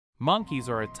Monkeys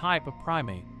are a type of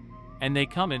primate, and they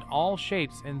come in all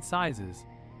shapes and sizes,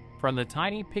 from the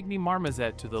tiny pygmy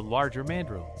marmoset to the larger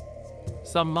mandrill.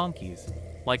 Some monkeys,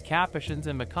 like capuchins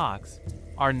and macaques,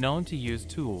 are known to use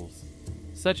tools,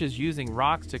 such as using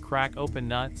rocks to crack open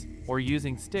nuts or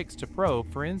using sticks to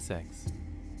probe for insects.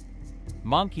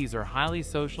 Monkeys are highly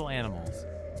social animals,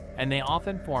 and they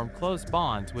often form close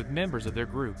bonds with members of their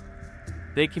group.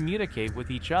 They communicate with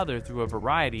each other through a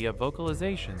variety of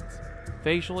vocalizations,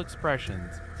 facial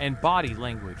expressions, and body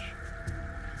language.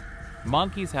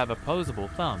 Monkeys have opposable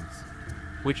thumbs,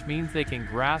 which means they can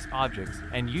grasp objects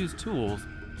and use tools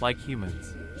like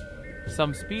humans.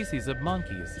 Some species of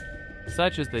monkeys,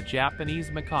 such as the Japanese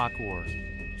macaque or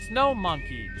snow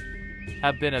monkey,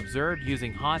 have been observed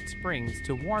using hot springs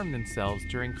to warm themselves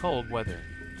during cold weather.